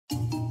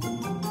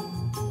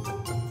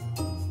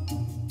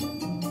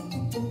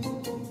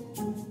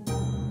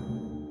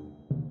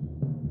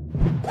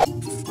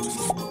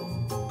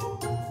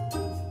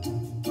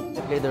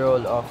play the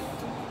role of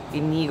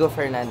Iñigo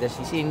Fernandez.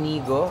 Si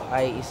Iñigo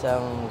ay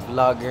isang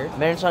vlogger.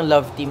 Meron siyang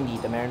love team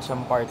dito. Meron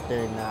siyang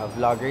partner na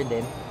vlogger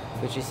din,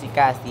 which is si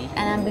Kathy.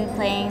 And I'll be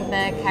playing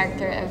the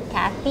character of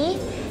Kathy.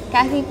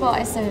 Kathy po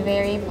is a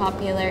very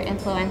popular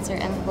influencer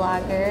and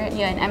vlogger.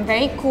 Yun, I'm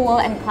very cool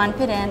and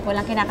confident,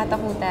 walang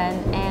kinakatakutan,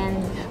 and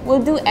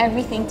will do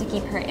everything to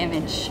keep her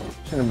image.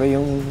 Ano ba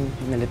yung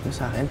pinalit mo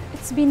sa akin?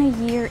 It's been a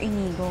year,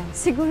 Iñigo.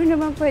 Siguro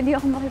naman pwede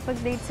ako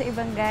makipag-date sa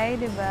ibang guy,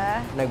 di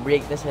ba?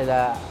 Nag-break na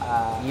sila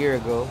a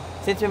year ago.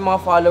 Since may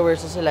mga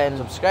followers na sila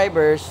and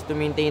subscribers, to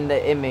maintain the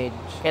image,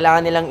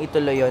 kailangan nilang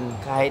ituloy yun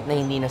kahit na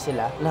hindi na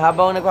sila. Na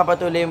habang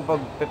nagpapatuloy yung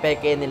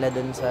pagpepeke nila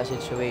dun sa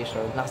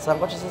situation,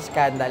 nakasangkot siya sa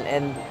scandal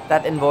and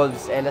that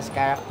involves Ella's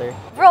character.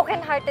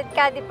 Broken-hearted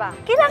ka, di ba?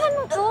 Kailangan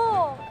mo to!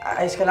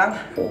 Ayos ka lang?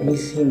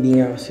 Miss,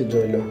 hindi nga ako si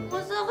Jolo.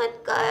 Masakit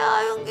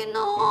kaya yung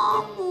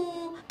ginawa mo.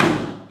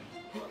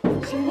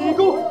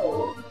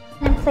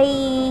 I'm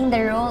playing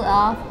the role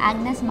of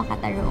Agnes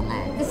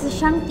Makatarungan. Kasi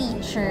siyang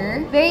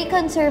teacher, very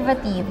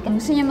conservative.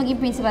 Gusto niya maging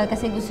principal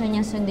kasi gusto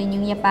niya sundin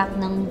yung yapak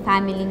ng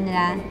family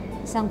nila,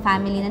 isang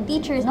family ng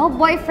teachers. No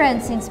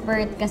boyfriend since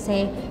birth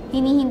kasi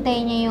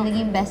hinihintay niya yung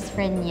naging best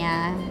friend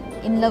niya.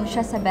 In love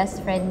siya sa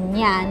best friend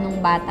niya nung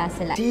bata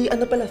sila. Si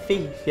ano pala,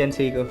 Faye,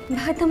 fiancé ko.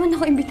 Bakit naman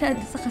ako imbitado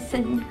sa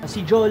kasal niya?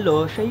 Si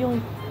Jolo, siya yung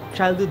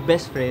childhood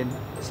best friend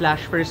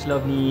 / first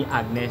love ni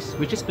Agnes,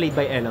 which is played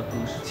by Ella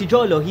Cruz. Si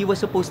Jolo, he was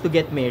supposed to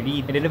get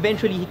married, and then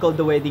eventually he called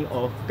the wedding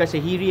off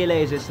kasi he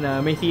realizes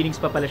na may feelings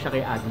pa pala siya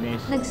kay Agnes.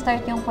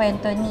 Nag-start yung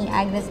kwento ni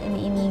Agnes and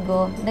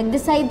Iñigo.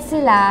 Nag-decide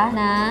sila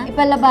na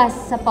ipalabas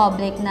sa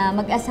public na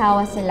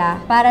mag-asawa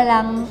sila para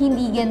lang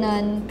hindi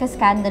ganun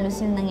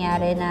ka-scandalous yung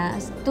nangyari na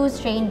two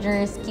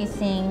strangers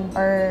kissing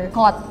or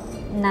caught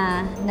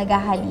na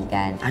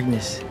naghahalikan.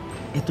 Agnes,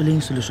 ito lang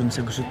yung solusyon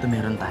sa gusto na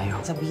meron tayo.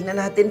 Sabihin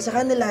na natin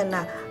sa kanila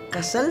na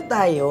kasal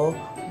tayo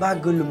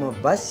bago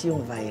lumabas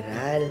yung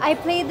viral. I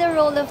played the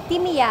role of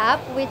Timmy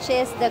Yap, which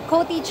is the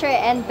co-teacher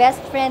and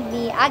best friend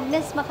ni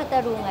Agnes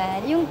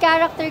Makatarungan. Yung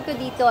character ko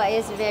dito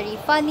is very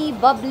funny,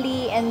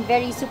 bubbly, and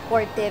very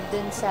supportive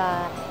dun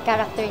sa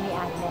character ni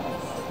Agnes.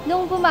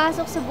 Nung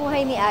pumasok sa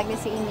buhay ni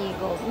Agnes si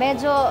Iñigo,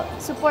 medyo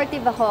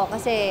supportive ako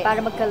kasi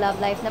para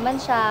magka-love life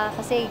naman siya,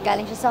 kasi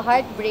galing siya sa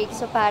heartbreak,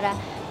 so para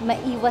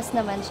maiwas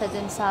naman siya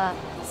dun sa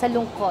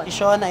lungkot. Si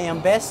Sean ay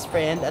ang best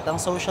friend at ang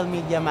social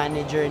media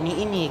manager ni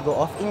Iñigo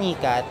of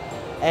Iñikat,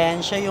 and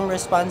siya yung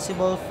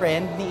responsible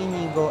friend ni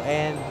Iñigo,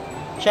 and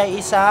siya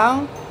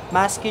isang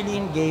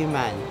masculine gay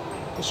man.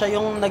 Siya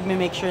yung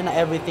nagme-make sure na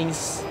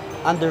everything's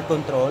under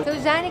control. So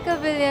Janica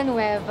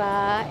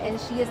Villanueva,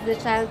 and she is the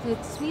childhood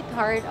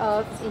sweetheart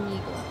of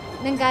Iñigo.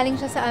 Nanggaling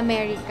siya sa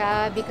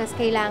Amerika because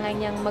kailangan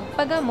niyang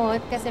magpagamot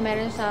kasi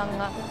meron siyang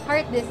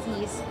heart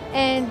disease.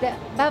 And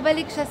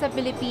babalik siya sa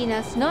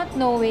Pilipinas not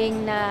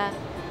knowing na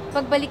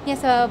pagbalik niya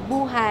sa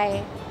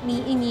buhay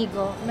ni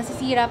Iñigo,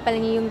 masisira pala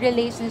niya yung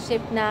relationship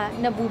na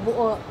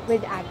nabubuo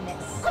with Agnes.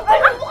 Kapal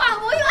ng mukha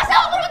mo! Yung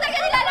asawa ko naman talaga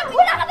nilalang!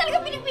 Wala ka talaga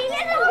pinipili!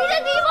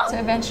 Hindi mo! So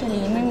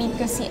eventually, ma-meet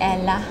ko si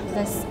Ella.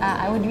 Tapos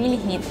I would really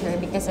hate her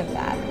because of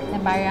that.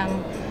 Na parang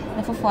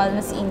nafo-fall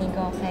na si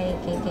Iñigo kay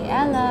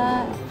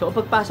Ella. So, ang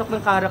pagpasok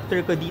ng character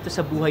ko dito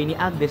sa buhay ni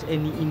Agnes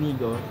and ni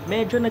Iñigo,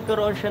 medyo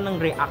nagkaroon siya ng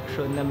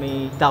reaction na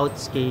may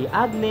doubts kay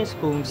Agnes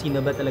kung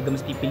sino ba talaga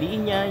mas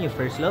pipiliin niya, yung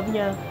first love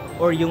niya,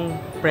 or yung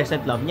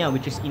present love niya,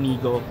 which is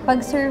Iñigo.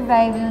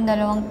 Pag-survive yung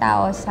dalawang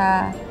tao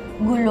sa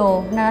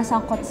gulo,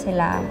 nasangkot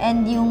sila,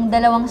 and yung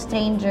dalawang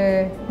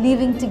stranger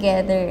living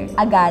together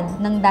agad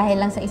nang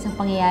dahil lang sa isang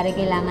pangyayari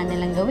kailangan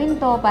nilang gawin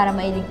to para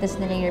mailigtas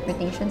nila yung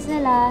reputations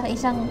nila. Sa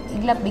isang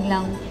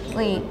iglap-biglang,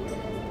 wait,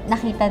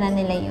 nakita na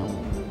nila yung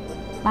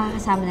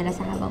makakasama nila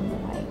sa habang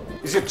buhay.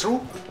 Is it true?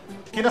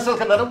 Kinasal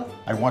ka na raw?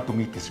 I want to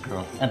meet this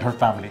girl and her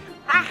family.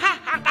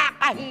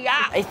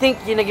 I think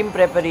yung naging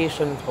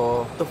preparation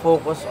ko to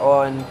focus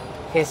on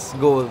his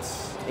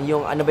goals.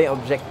 Yung ano ba yung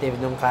objective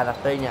ng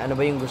character niya, ano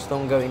ba yung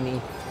gustong gawin ni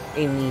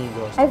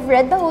Iñigo. I've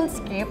read the whole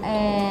script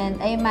and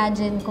I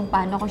imagine kung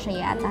paano ko siya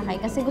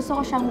i-atake kasi gusto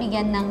ko siyang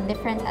bigyan ng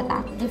different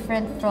attack.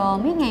 Different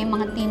from, yun nga, yung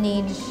mga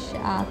teenage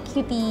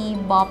cutie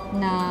bop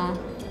na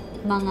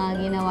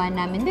mga ginawa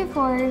namin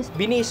before.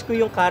 Binis ko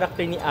yung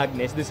character ni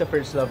Agnes dun sa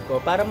first love ko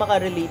para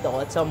makarelate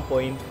ako at some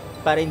point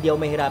para hindi ako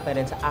mahirapan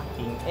rin sa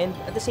acting. And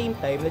at the same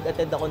time,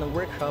 nag-attend ako ng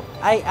workshop.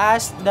 I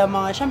asked the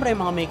mga, syempre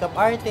mga makeup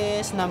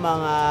artists, na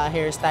mga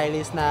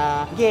hairstylist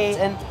na gay,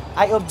 and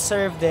I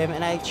observed them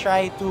and I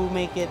try to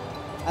make it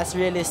as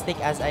realistic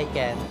as I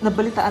can.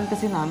 Nabalitaan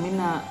kasi namin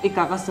na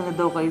ikakasal na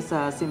daw kayo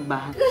sa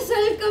simbahan.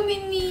 Kasal kami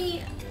ni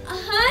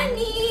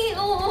Honey!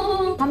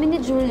 Oo! Kami ni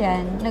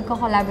Julian,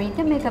 nagko-collaborate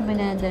kami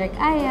na Direct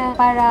Aya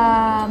para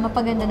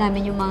mapaganda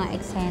namin yung mga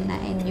eksena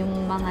and yung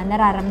mga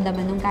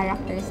nararamdaman ng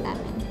characters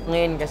namin.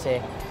 Ngayon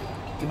kasi,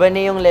 iba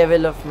na yung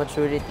level of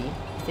maturity.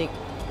 I think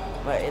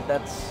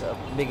that's the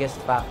biggest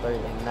factor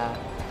din na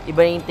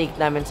iba yung take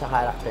namin sa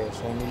characters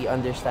and we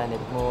understand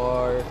it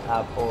more.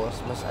 Tapos,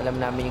 mas alam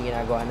namin yung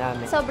ginagawa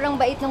namin. Sobrang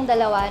bait ng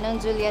dalawa,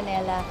 ng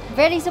Julianella.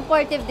 Very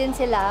supportive din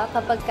sila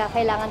kapag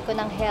kailangan ko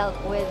ng help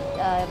with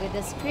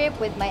the script,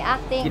 with my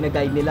acting.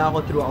 Ginaguide nila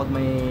ako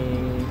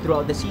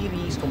throughout the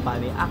series, kung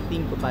paano yung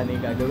acting, kung paano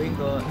yung gagawin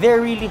ko.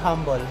 They're really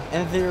humble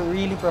and they're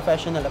really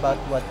professional about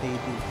what they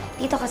do.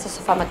 Dito ka sa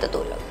sofa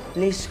matutulog.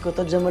 Please,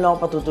 Kuto, dyan mo lang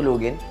ako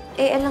patutulugin.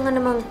 Eh, alam nga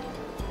namang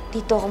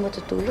dito ako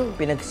matutulog.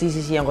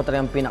 Pinagsisisihan ko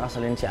talagang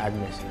pinakasalan si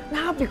Agnes.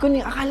 Nahabi ko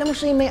niya, akala mo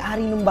siya yung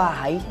may-ari ng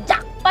bahay?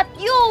 Jackpot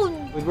yun!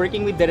 With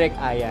working with Direk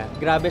Aya,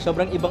 grabe,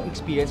 sobrang ibang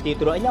experience. Kaya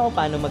turuan niya ako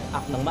paano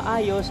mag-act ng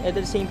maayos. At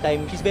the same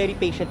time, she's very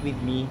patient with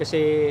me.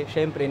 Kasi,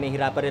 syempre,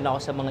 nahihirapan rin ako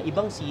sa mga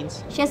ibang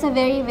scenes. She has a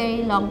very,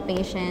 very long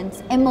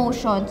patience.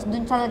 Emotions,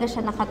 dun talaga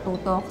siya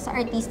nakatutok. Sa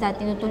artista,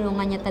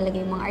 tinutulungan niya talaga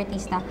yung mga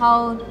artista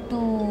how to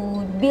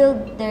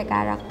build their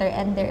character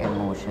and their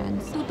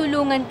emotions.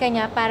 Tutulungan ka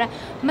niya para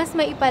mas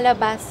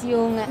maipalabas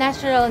yung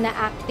natural na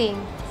acting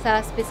sa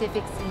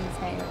specific scenes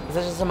na yun.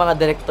 Isa siya sa mga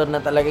director na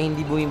talaga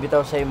hindi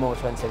bumibitaw sa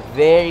emotions.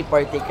 Very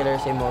particular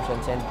sa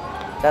emotions and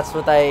that's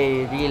what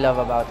I really love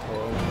about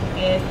her.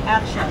 And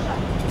action!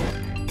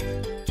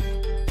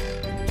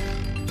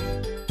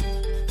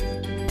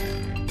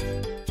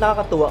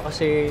 Nakakatuwa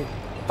kasi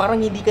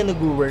parang hindi ka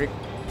nag-work.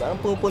 Parang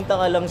pupunta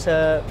ka lang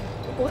sa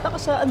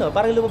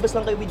parang lumabas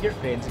lang kayo with your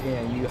friends,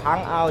 ganyan. You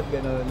hang out,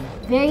 ganun.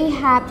 Very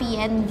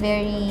happy and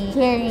very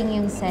caring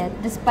yung set.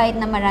 Despite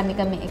na marami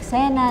kami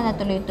eksena, na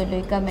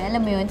tuloy-tuloy kami,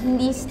 alam mo yun,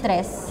 hindi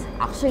stress.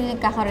 Actually,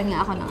 nagkakaroon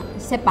nga ako ng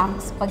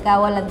sepangs pagka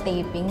walang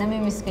taping.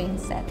 Namimiss ko yung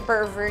set.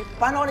 Pervert.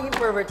 Paano ako naging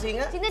pervert? Sige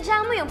nga. Sinadya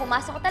mo yun.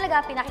 Pumasok ko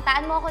talaga.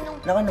 Pinakitaan mo ako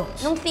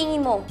nung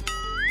thingy mo.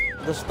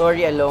 The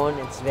story alone,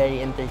 it's very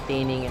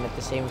entertaining and at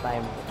the same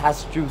time, it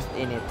has truth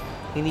in it.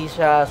 Hindi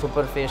siya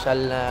superficial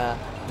na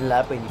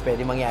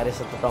pwede mangyari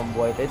sa totoong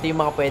buhay. Ito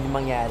yung mga pwede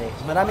mangyari.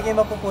 Marami kayong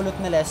mapupulot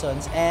na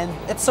lessons and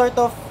it sort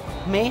of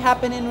may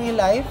happen in real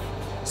life.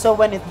 So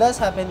when it does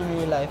happen in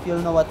real life, you'll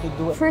know what to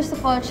do. First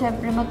of all,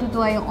 syempre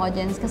matutuwa yung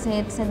audience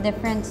kasi it's a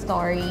different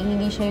story.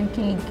 Hindi siya yung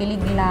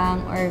kilig-kilig lang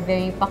or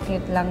very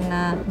pakit lang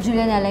na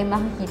Julianella yung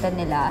makikita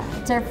nila.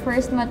 It's our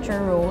first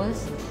mature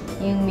roles.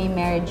 Yung may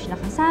marriage na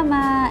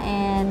kasama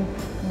and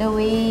the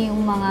way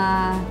yung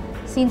mga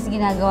scenes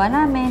ginagawa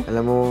namin.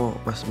 Alam mo,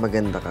 mas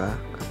maganda ka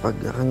kapag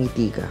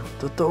nakangiti ka.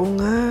 Totoo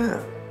nga.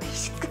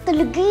 Isip ka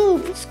talaga eh.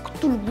 Bis ko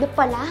tulog na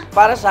pala.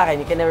 Para sa akin,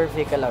 you can never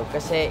fake a love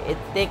kasi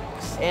it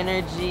takes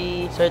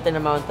energy, certain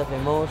amount of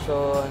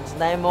emotions.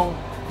 Dahil mong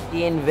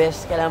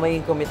i-invest, kailangan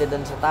maging committed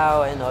dun sa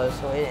tao and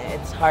also,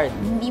 it's hard.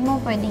 Hindi mo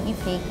pwedeng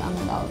i-fake ang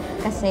love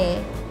kasi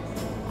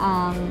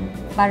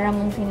para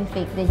mong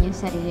fake din yung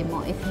sarili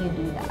mo if you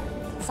do that.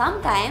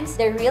 Sometimes,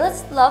 the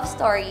realest love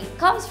story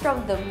comes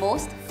from the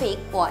most fake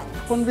one.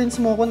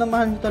 Convince mo ko na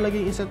mahal niyo talaga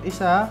yung isa't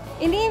isa.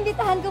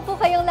 Iniimbitahan ko po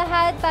kayong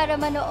lahat para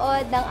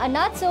manood ng A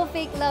Not So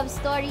Fake Love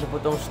Story. Ito po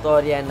itong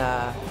storya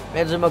na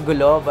medyo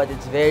magulo but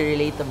it's very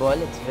relatable,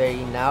 it's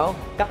very now.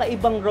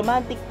 Kakaibang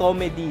romantic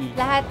comedy.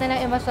 Lahat na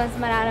ng emotions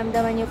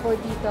mararamdaman niyo po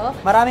dito.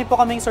 Marami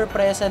po kaming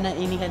sorpresa na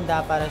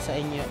inihanda para sa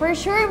inyo. For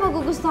sure,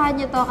 magugustuhan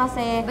nyo to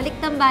kasi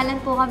balik-tambalan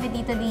po kami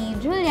dito ni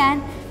Julian.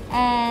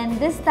 And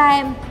this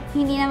time,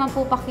 hindi naman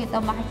po pa-cute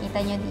ang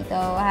makikita nyo dito.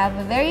 I have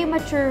a very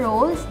mature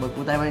roles. Huwag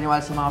po tayo maniniwala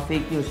sa mga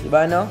fake news,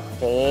 diba no?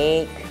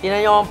 Fake!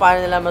 Tingnan nyo kung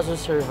paano nila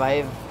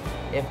masusurvive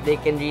if they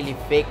can really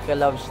fake a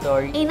love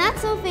story. A not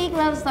so fake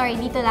love story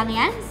dito lang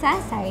yan sa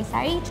Sari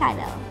Sari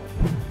Channel.